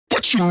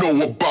What you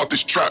know about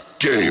this trap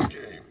game?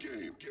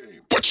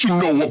 What you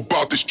know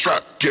about this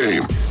trap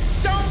game?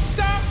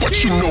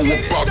 What you know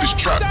about this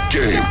trap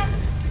game?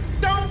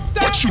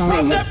 What you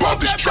know about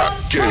this trap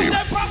game?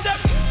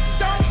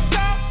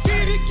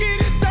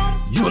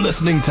 You're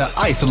listening to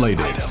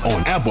Isolated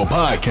on Apple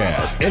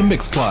Podcasts and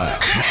Mixcloud.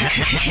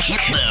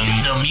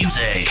 The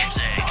music,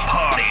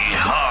 party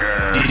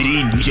harder.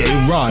 DJ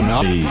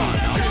Rana.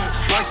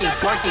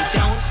 Work it,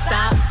 don't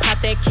stop. Pop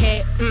that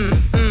cat,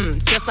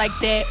 just like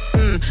that,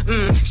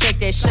 shake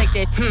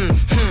that,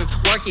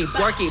 work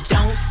it,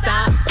 don't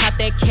stop. Pop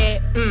that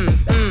cat,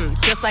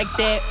 just like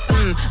that,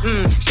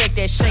 shake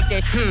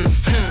that,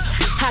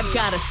 I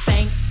got a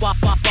stank, walk,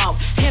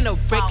 and a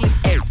reckless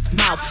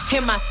mouth.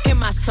 Hear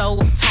my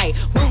soul tight.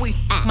 When we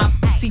my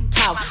pussy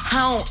talk,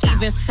 I don't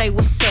even say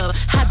what's up.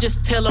 I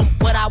just tell him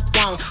what I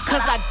want.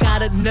 Cause I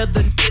got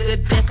another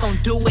nigga that's gon'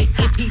 do it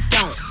if he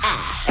don't.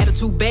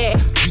 Attitude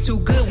bad, you too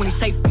good. When he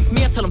say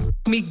me, I tell him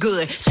me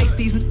good. Chase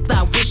these niggas,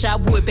 I wish I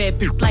would. Bad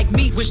bitch like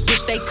me, wish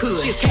they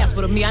could. She a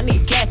Casper to me, I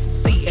need gas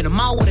to see. And the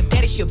mom with a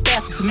daddy, she a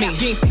bastard to me.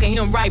 He ain't fucking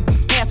him right,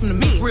 pass him to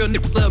me. Real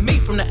niggas love me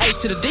from the H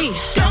to the D.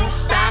 Don't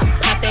stop,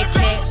 pop that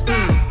cat,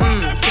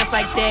 just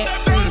like that,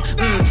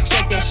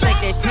 shake that,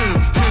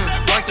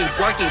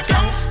 work it,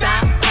 don't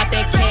stop, pop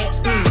that cat,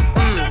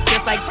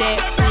 just like that,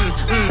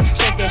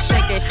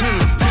 shake that,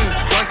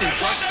 work it.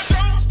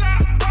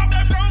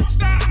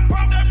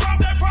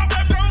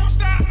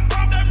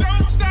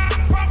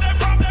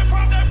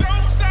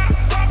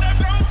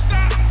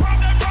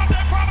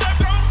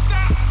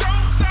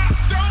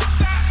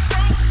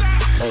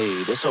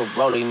 Hey, this a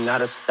rolling,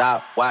 not a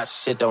stop. Watch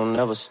shit don't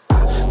never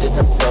stop. This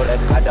the flow that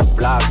got the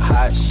block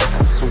hot. Shit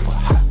got super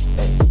hot.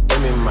 Hey,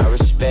 give me my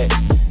respect.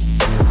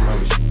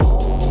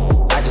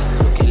 I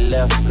just took it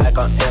left like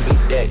on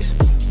ambidex.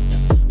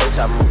 Bitch,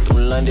 I moved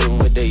through London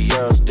with the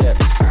Euro step.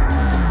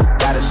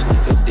 Got a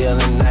sneaker deal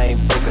and I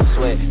ain't break a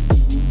sweat.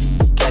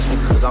 Catch me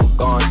cause I'm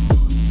gone.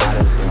 Out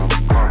of there, I'm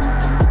gone.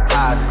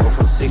 I go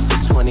from 6 to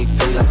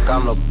 23 like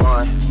I'm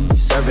LeBron.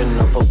 Serving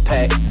up a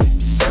pack.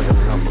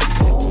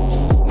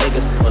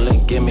 Niggas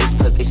pulling gimmicks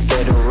cause they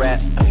scared to rap.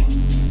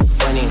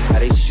 Funny how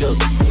they shook.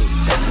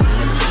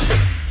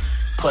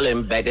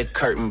 Pulling back the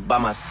curtain by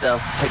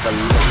myself. Take a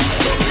look.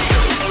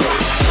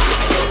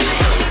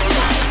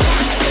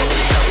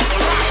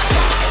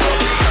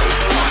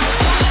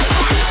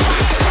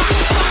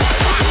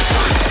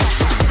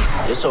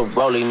 It's a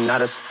rolling, not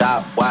a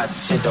stop. Watch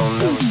shit don't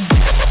move.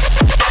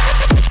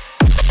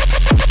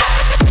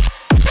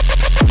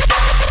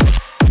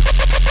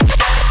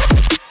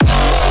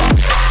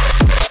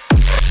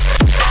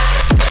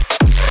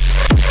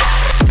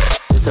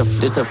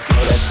 This the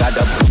flow that got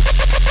the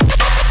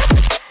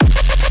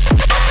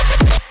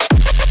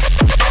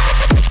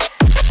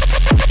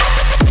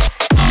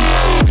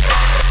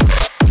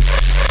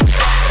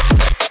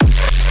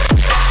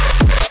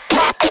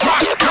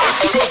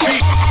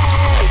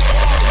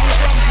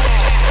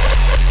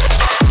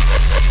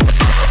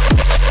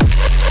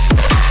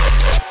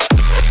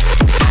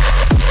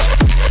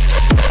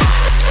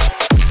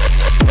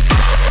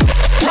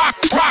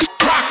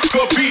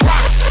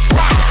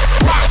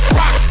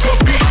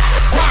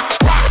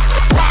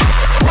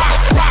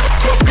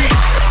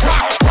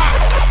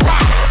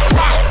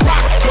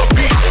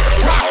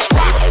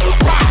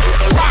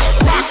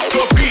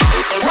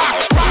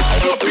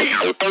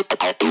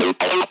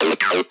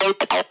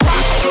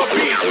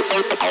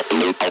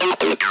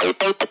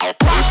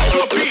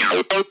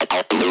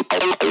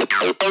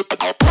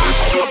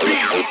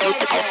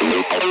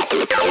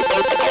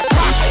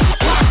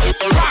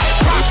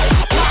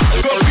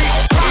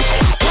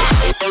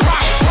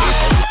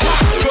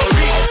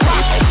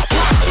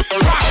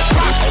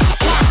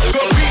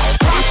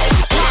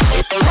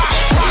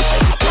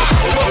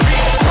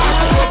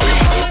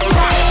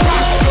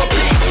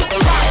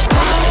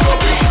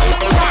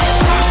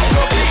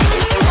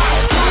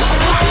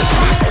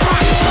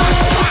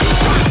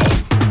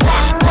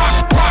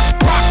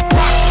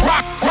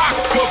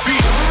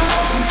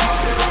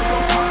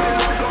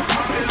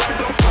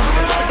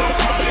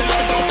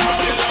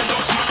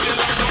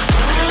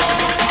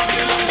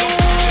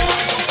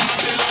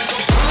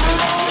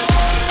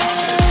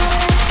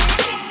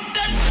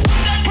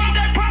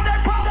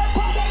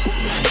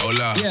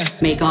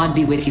May God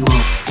be with you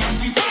all.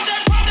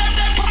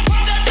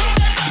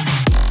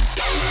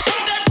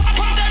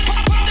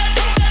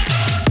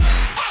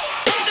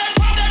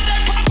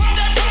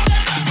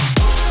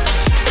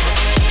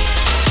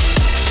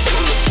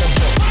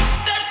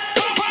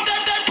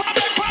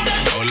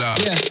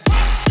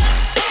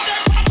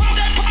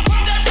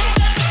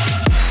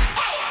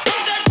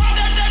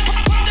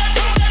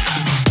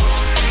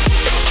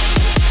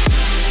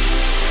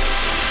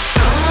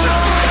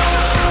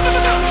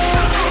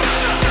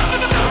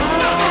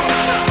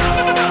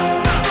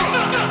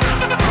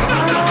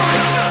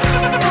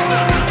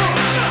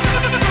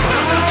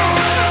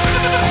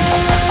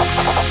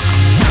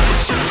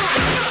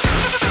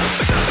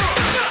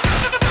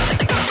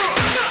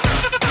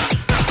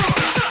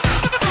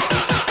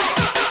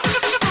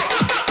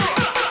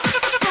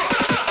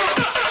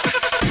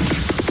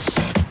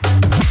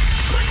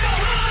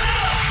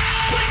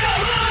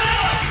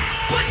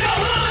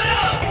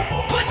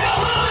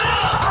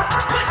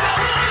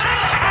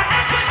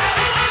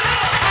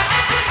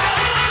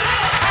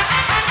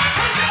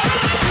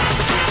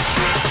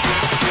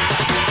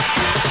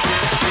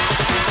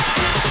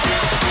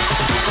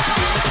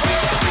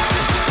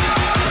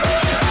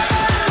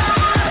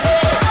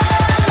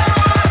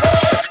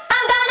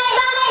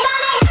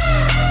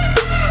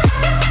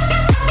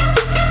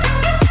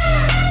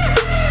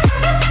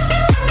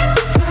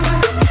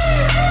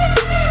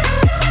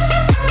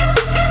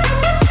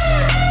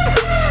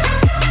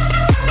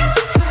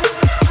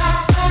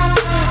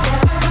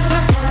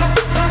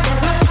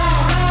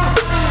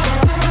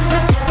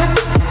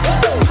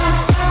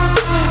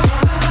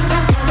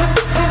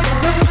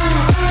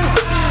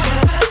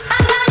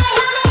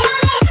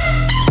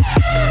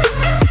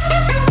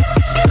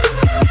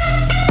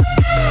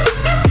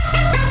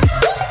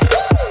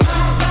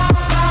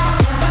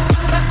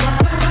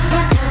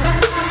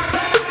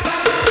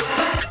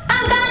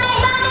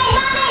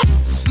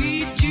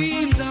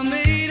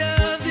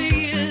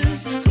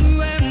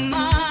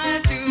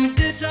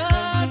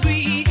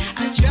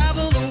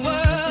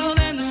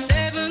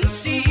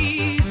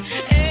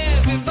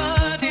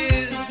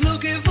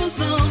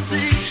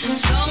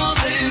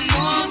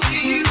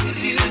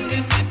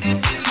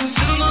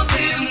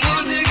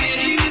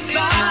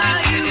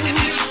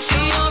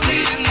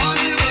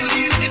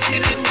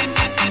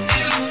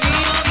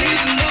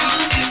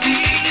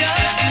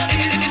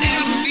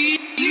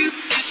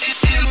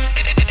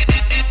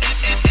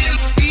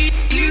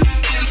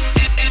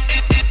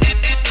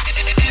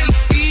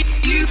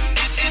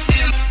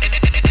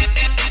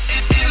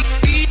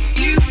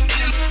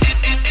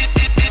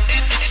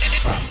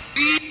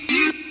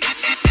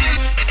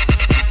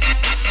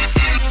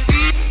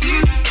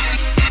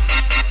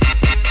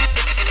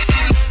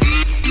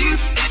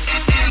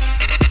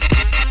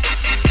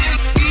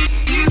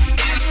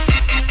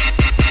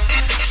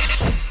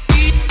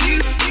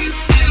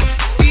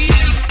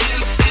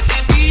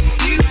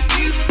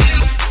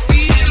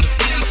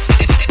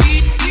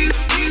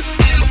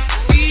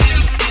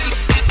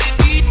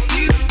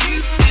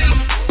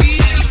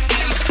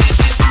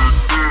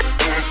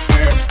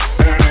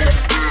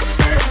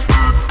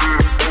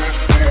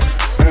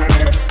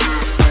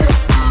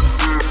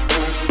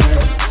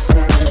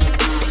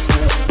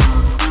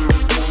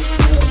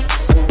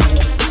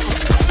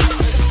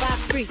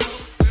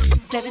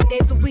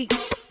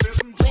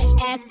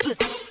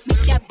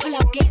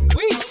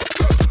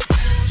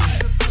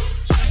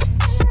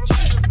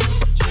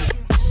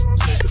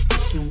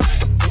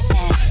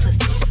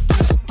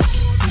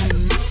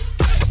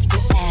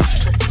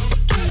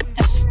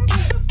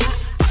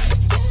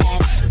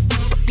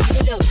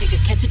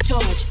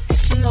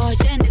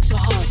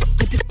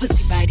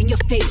 your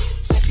face,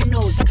 swipe your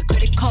nose like a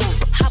credit card.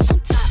 Hop on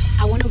top,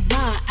 I wanna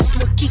ride. I do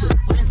a giggle,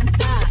 rollins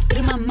inside. Spit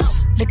in my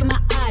mouth, look in my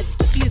eyes.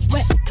 Pussy is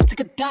wet, come take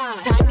a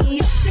dive. Tie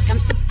me up like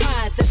I'm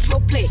surprised. Let's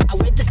role play. I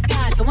wear the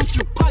skies. I want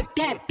you to park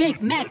that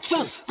Big Mac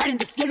truck right in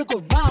this little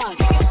garage.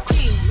 Make it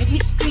cream, make me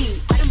scream.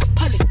 Out in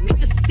public, make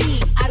the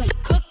scene. I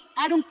don't cook,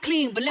 I don't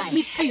clean, but let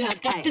me tell you, I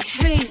got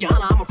this ring.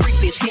 Yana, I'm a freak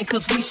bitch,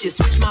 handcuffs, leashes.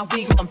 Switch my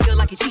wig, make him feel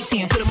like he's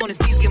cheating. Put him on his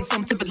knees, give him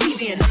something to believe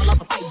in. Never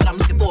lost a fight, but I'm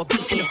looking for a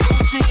beat. In the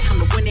food chain, I'm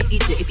the one that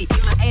eat you. If he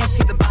eat my ass,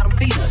 he's a bottom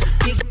feeder.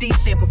 Big D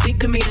stand for big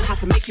demeanor. I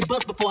can make you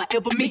bust before I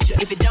ever meet you.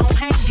 If it don't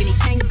hang, then he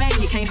can't bang.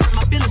 You can't hurt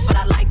my feelings, but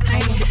I like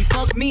pain. If you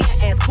fuck me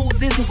and ask who's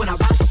this, when I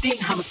rock the dick,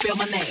 I'ma spell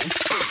my name.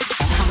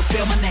 I'ma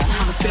spell my name.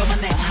 I'ma spell my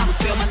name. I'ma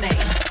spell my name.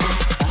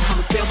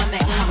 I'ma spell my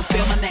name. I'ma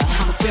spell my name. I'ma spell my name.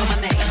 I'ma spell my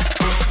name.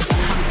 I'ma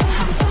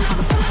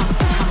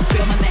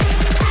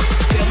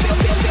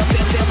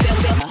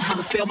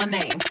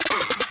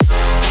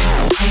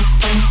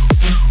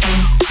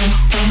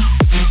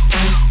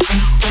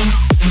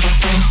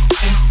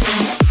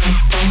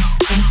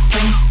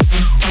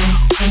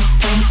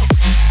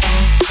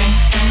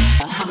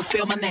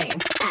spell my name.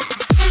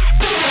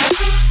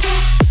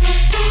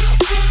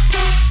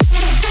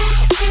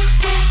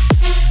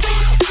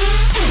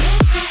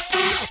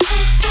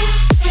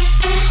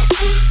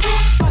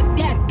 Park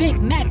that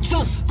Big Mac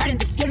truck right in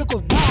this little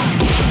garage.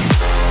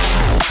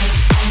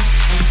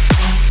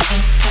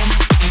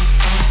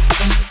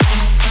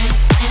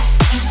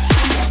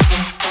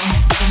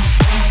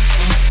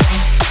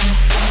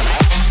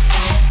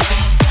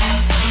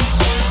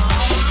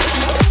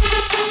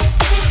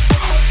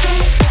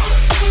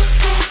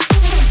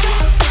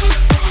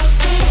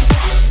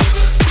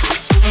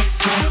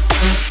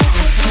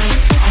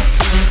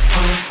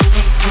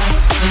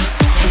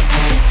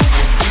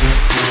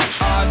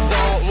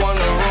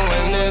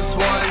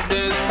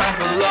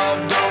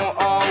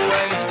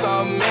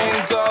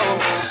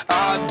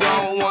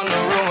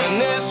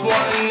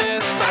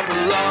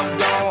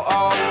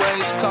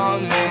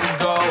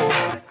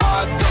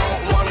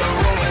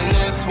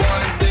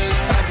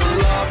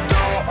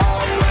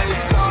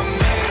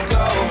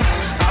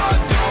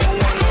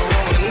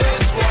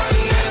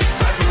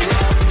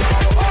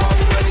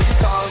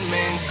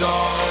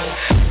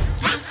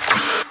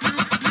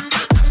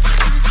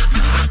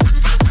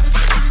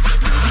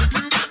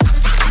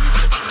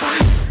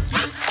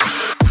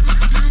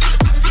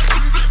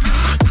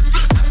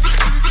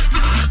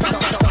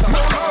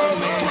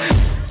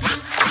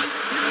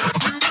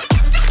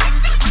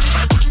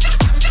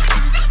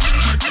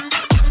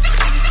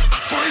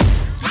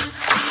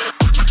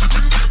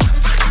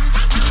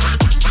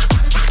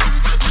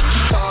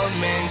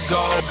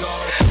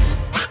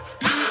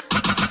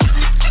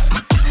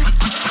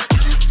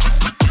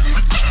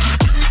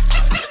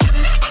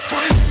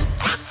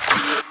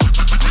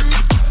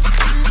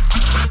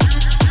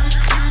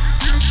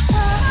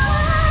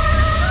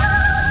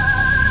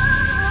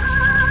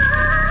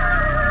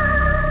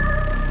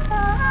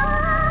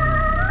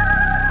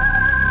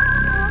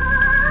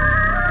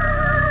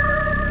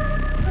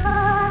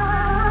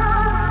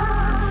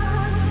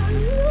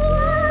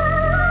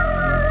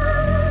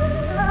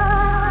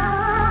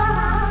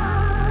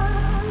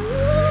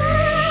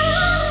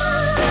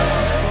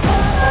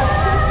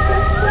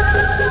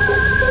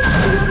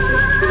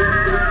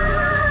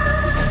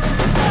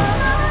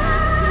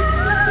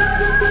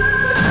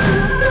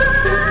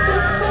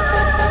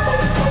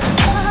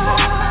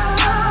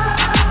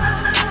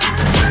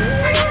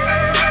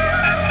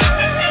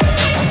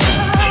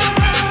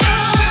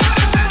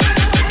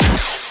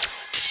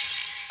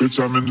 Bitch,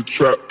 I'm in the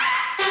trap.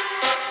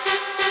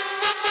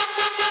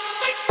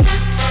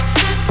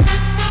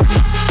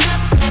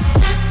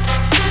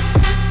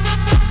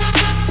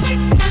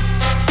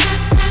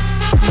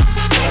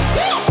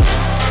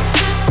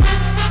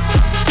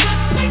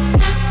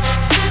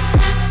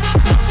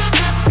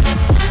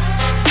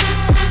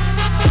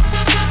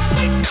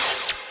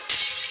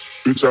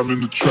 Bitch, I'm in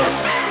the trap.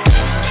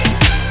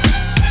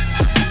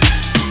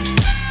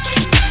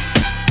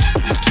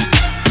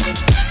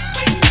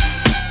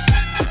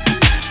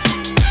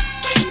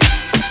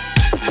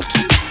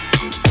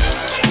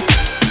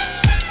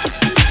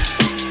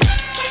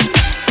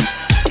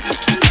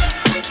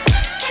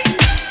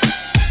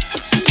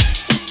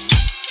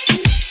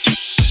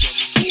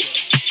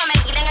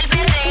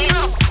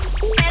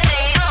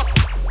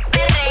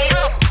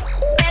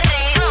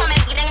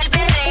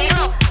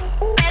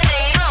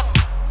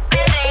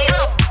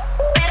 Perreo,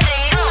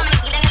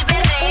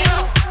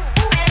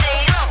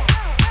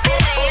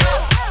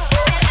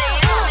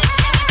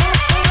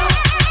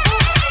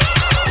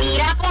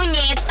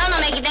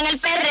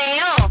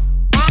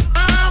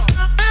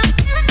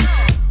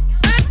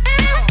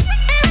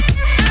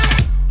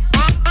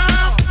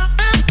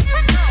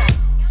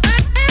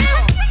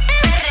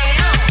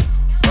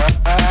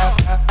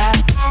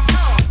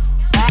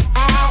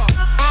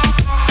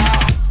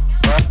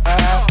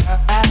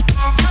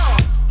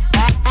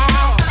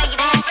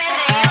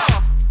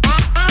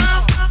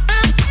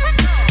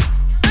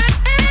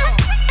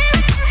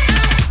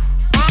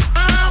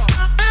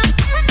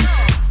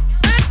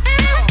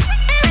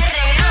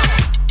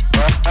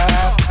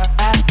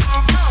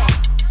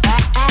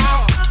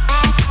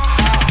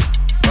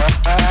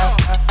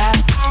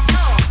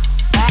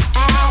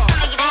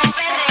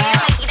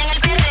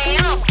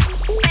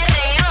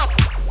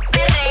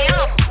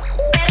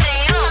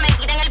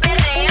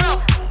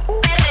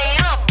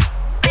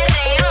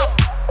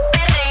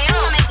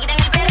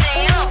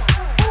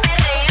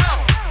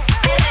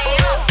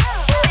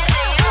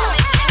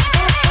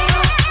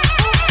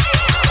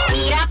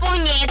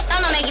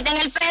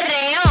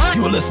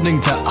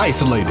 listening to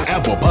Isolated,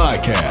 Apple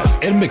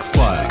Podcasts, and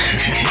Mixcloud.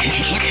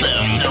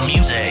 The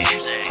music.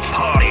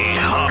 Party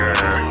harder.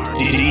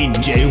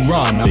 DJ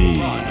Ronnie.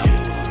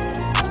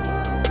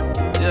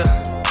 Yeah.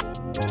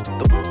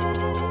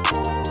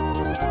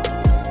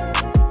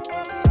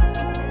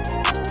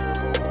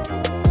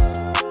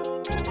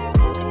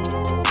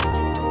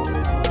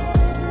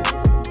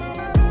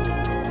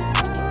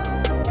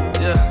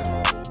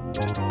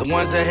 The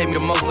ones that hate me the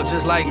most look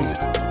just like me.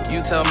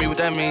 You tell me what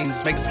that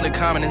means. Make a slick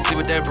comment and see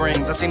what that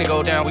brings. I seen it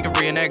go down, we can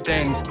reenact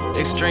things.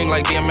 Extreme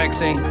like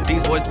BMXing.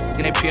 These boys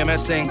in they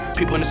PMSing.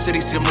 People in the city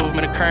see the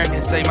movement occurring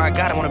and say, my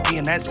God, I wanna be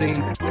in that scene.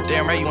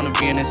 Damn right you wanna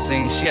be in this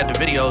scene. She had the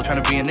video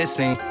trying to be in this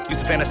scene. Used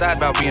to fantasize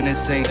about being in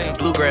this scene.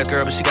 Bluegrass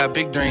girl, but she got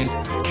big dreams.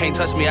 Can't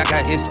touch me, I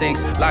got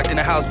instincts. Locked in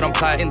the house, but I'm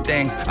plotting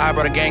things. I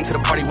brought a gang to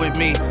the party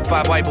with me.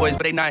 5 white boys,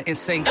 but they not in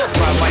sync.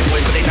 5 white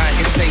boys, but they not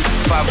in sync.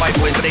 5 white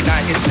boys, but they not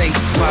in sync.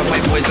 5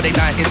 white boys, but they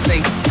not in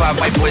sync. 5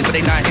 white boys, but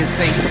they not in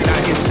sync.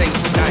 Not in sync,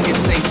 not in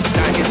sync,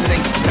 not in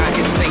sync, not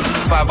in sync.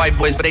 5 white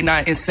boys, but they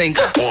not in sync.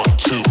 1,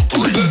 2,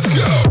 3, let's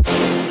go.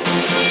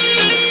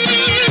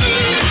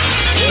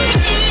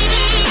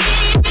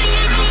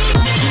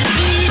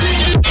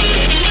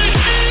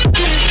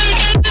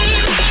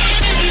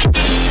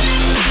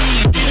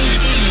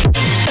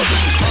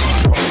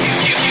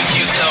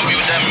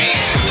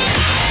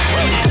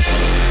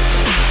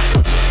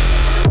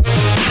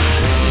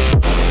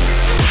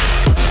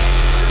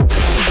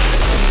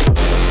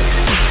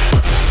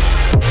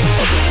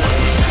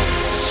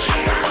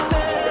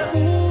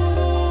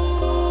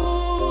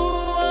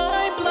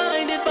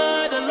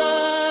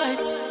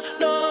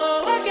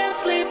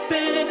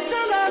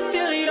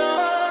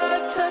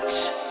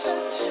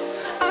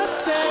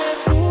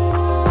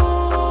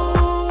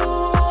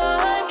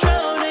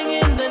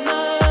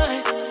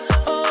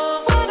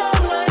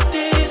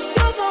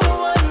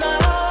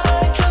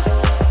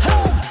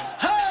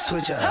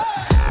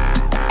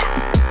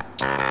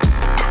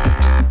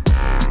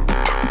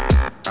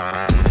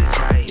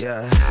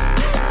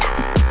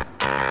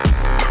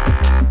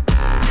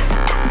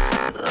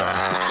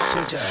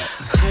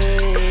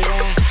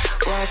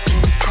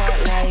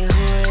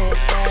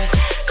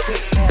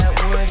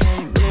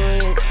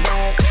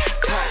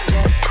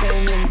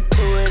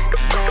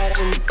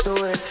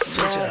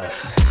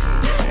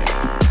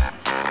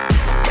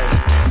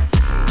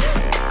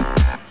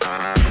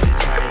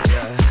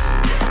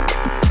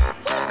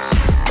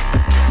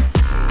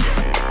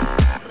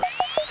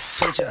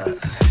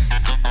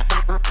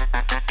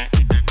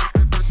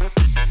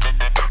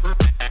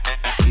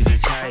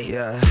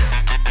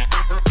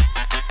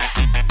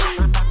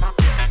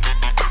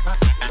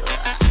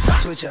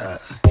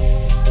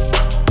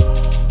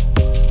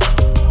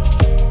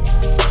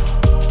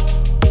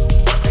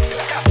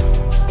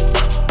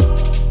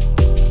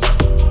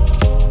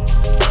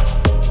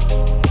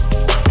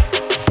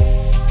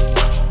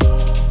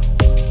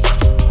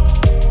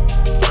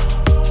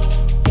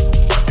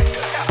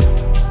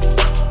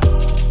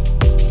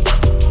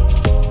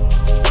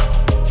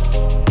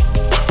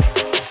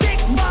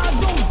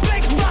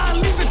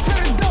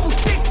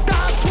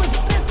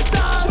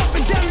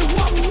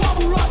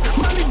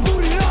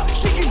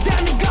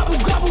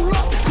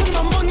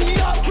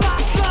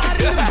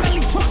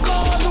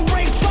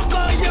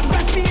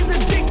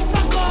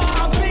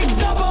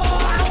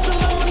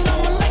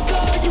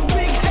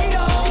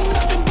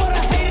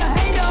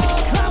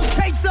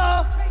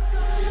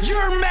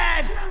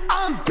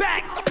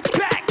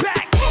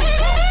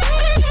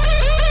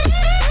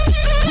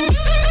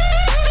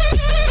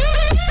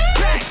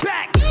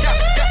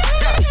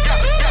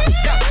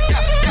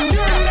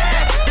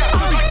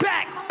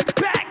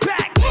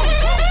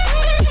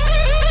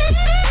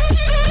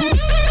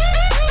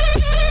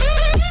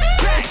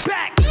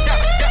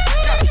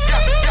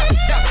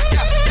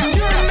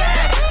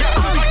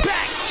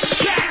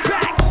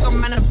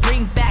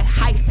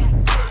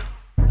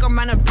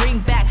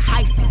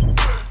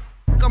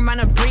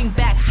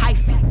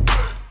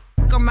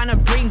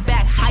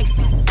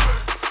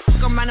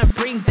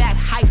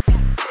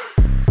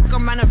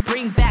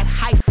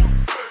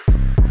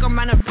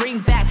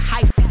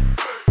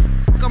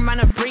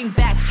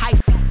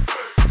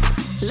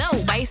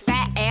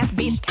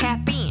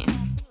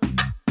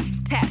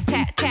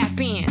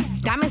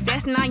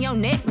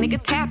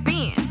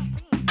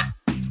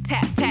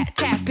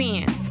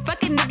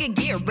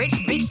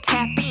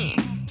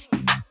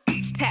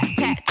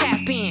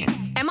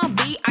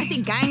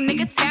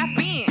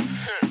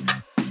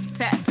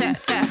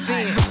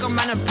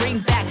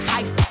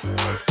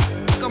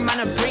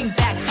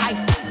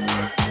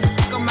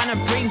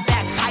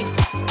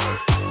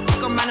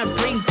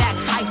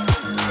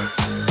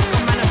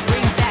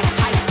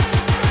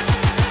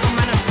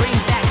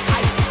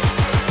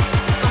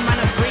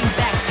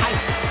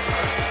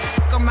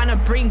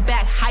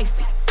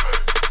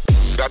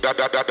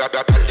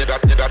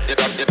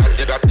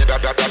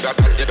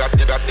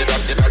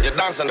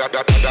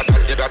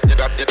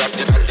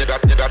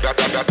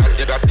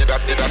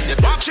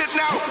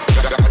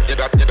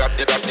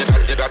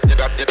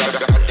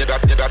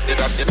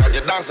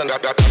 dancing.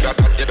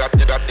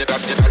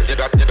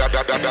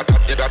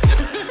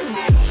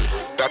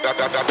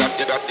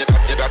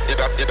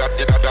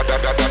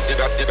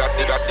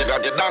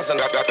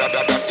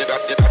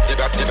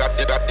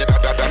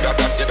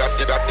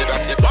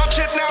 Watch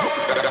it now.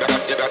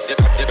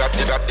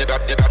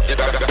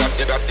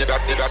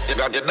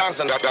 You're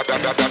dancing.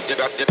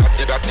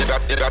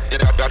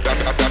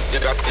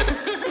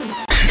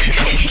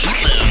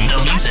 The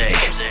music,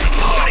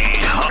 party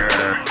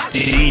harder.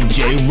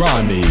 DJ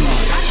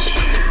Ronnie.